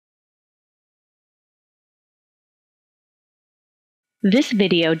This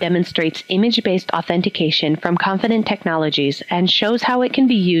video demonstrates image-based authentication from Confident Technologies and shows how it can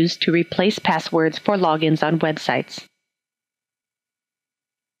be used to replace passwords for logins on websites.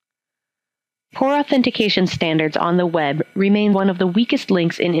 Poor authentication standards on the web remain one of the weakest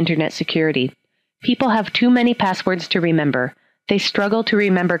links in Internet security. People have too many passwords to remember. They struggle to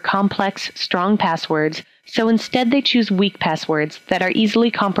remember complex, strong passwords, so instead they choose weak passwords that are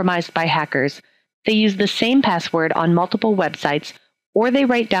easily compromised by hackers. They use the same password on multiple websites, or they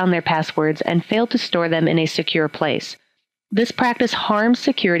write down their passwords and fail to store them in a secure place. This practice harms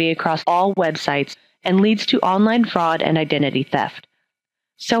security across all websites and leads to online fraud and identity theft.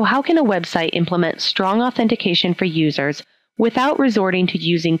 So how can a website implement strong authentication for users without resorting to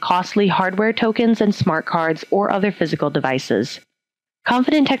using costly hardware tokens and smart cards or other physical devices?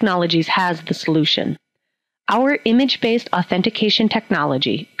 Confident Technologies has the solution. Our image-based authentication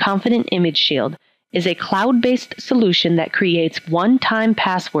technology, Confident Image Shield, is a cloud-based solution that creates one-time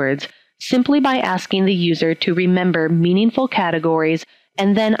passwords simply by asking the user to remember meaningful categories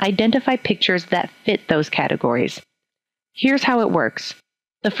and then identify pictures that fit those categories. Here's how it works.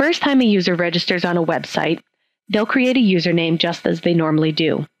 The first time a user registers on a website, they'll create a username just as they normally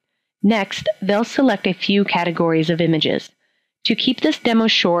do. Next, they'll select a few categories of images. To keep this demo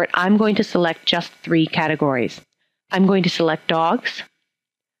short, I'm going to select just 3 categories. I'm going to select dogs,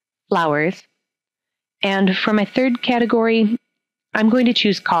 flowers, and for my third category, I'm going to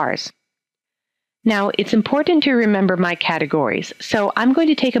choose cars. Now, it's important to remember my categories, so I'm going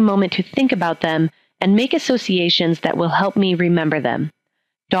to take a moment to think about them and make associations that will help me remember them.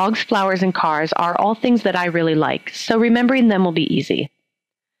 Dogs, flowers, and cars are all things that I really like, so remembering them will be easy.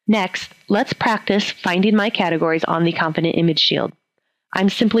 Next, let's practice finding my categories on the Confident Image Shield. I'm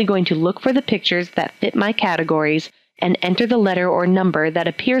simply going to look for the pictures that fit my categories and enter the letter or number that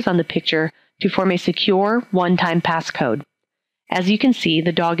appears on the picture to form a secure, one-time passcode. As you can see,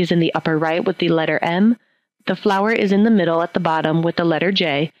 the dog is in the upper right with the letter M, the flower is in the middle at the bottom with the letter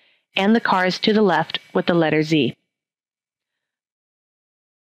J, and the car is to the left with the letter Z.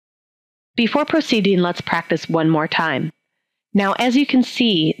 Before proceeding, let's practice one more time. Now, as you can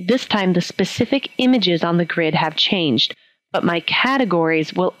see, this time the specific images on the grid have changed, but my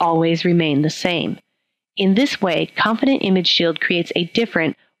categories will always remain the same. In this way, Confident Image Shield creates a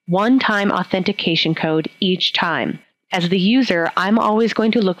different one-time authentication code each time. As the user, I'm always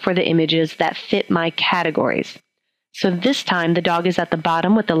going to look for the images that fit my categories. So this time, the dog is at the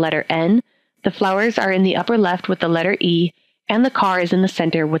bottom with the letter N, the flowers are in the upper left with the letter E, and the car is in the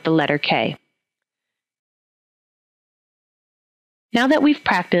center with the letter K. Now that we've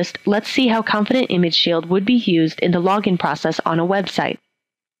practiced, let's see how Confident Image Shield would be used in the login process on a website.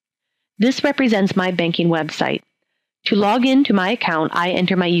 This represents my banking website. To log in to my account, I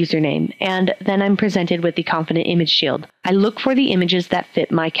enter my username, and then I'm presented with the Confident Image Shield. I look for the images that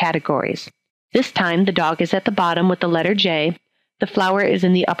fit my categories. This time, the dog is at the bottom with the letter J, the flower is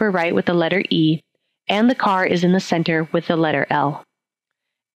in the upper right with the letter E, and the car is in the center with the letter L.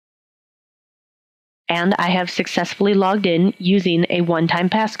 And I have successfully logged in using a one-time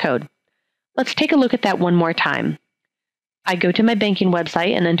passcode. Let's take a look at that one more time. I go to my banking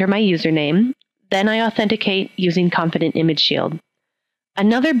website and enter my username. Then I authenticate using Confident Image Shield.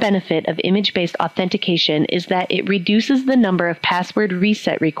 Another benefit of image-based authentication is that it reduces the number of password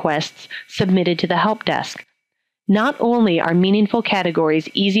reset requests submitted to the help desk. Not only are meaningful categories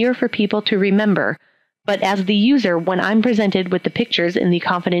easier for people to remember, but as the user, when I'm presented with the pictures in the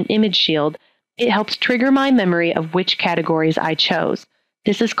Confident Image Shield, it helps trigger my memory of which categories I chose.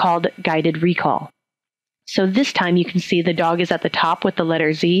 This is called guided recall. So this time you can see the dog is at the top with the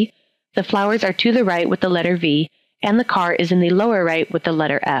letter Z, the flowers are to the right with the letter V, and the car is in the lower right with the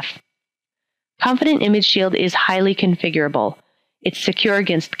letter F. Confident Image Shield is highly configurable. It's secure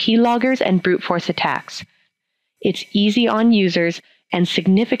against keyloggers and brute force attacks. It's easy on users and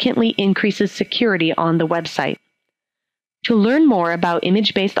significantly increases security on the website. To learn more about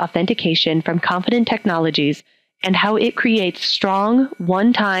image-based authentication from Confident Technologies and how it creates strong,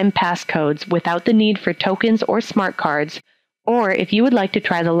 one-time passcodes without the need for tokens or smart cards, or if you would like to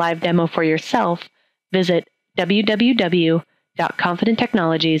try the live demo for yourself, visit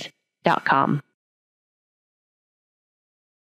www.confidenttechnologies.com.